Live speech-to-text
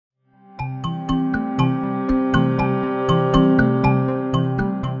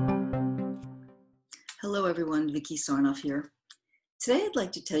everyone, Vicki Sarnoff here. Today I'd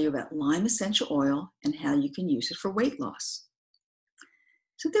like to tell you about lime essential oil and how you can use it for weight loss.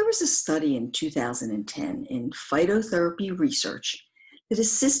 So there was a study in 2010 in phytotherapy research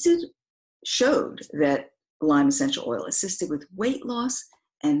that showed that lime essential oil assisted with weight loss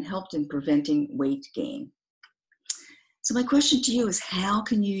and helped in preventing weight gain. So my question to you is, how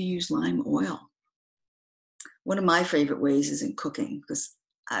can you use lime oil? One of my favorite ways is in cooking, because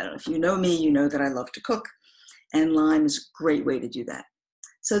I don't know, if you know me, you know that I love to cook, and lime is a great way to do that.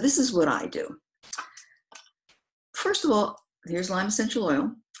 So this is what I do. First of all, here's lime essential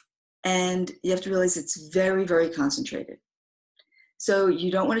oil, and you have to realize it's very, very concentrated. So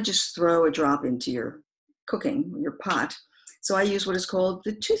you don't want to just throw a drop into your cooking, your pot. So I use what is called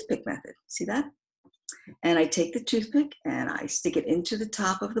the toothpick method. See that? And I take the toothpick and I stick it into the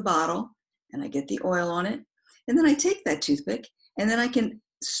top of the bottle, and I get the oil on it. And then I take that toothpick and then I can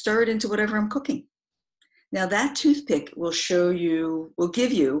stir it into whatever I'm cooking. Now that toothpick will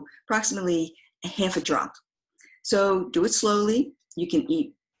give you approximately a half a drop. So do it slowly. You can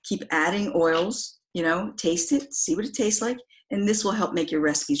keep adding oils, taste it, see what it tastes like, and this will help make your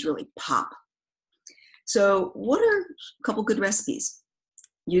recipes really pop. So what are a couple good recipes?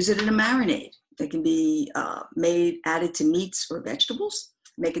 Use it in a marinade. That can be added to meats or vegetables.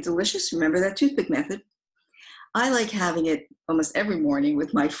 Make it delicious. Remember that toothpick method. I like having it almost every morning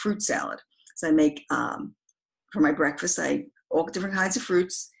with my fruit salad. So I make, for my breakfast, all different kinds of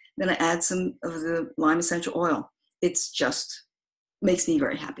fruits. Then I add some of the lime essential oil. It's just makes me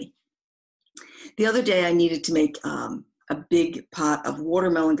very happy. The other day I needed to make a big pot of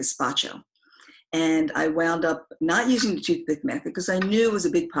watermelon gazpacho. And I wound up not using the toothpick method because I knew it was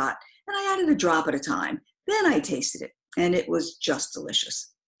a big pot. And I added a drop at a time. Then I tasted it, and it was just delicious.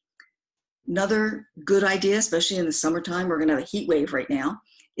 Another good idea, especially in the summertime, we're going to have a heat wave right now,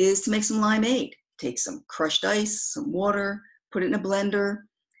 is to make some limeade. Take some crushed ice, some water, put it in a blender,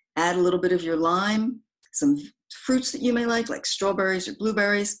 add a little bit of your lime, some fruits that you may like strawberries or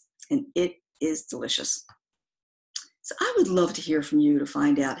blueberries, and it is delicious. So I would love to hear from you to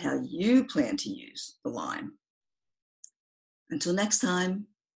find out how you plan to use the lime. Until next time,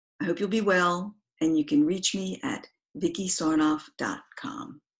 I hope you'll be well, and you can reach me at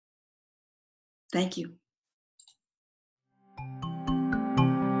vickisarnoff.com. Thank you.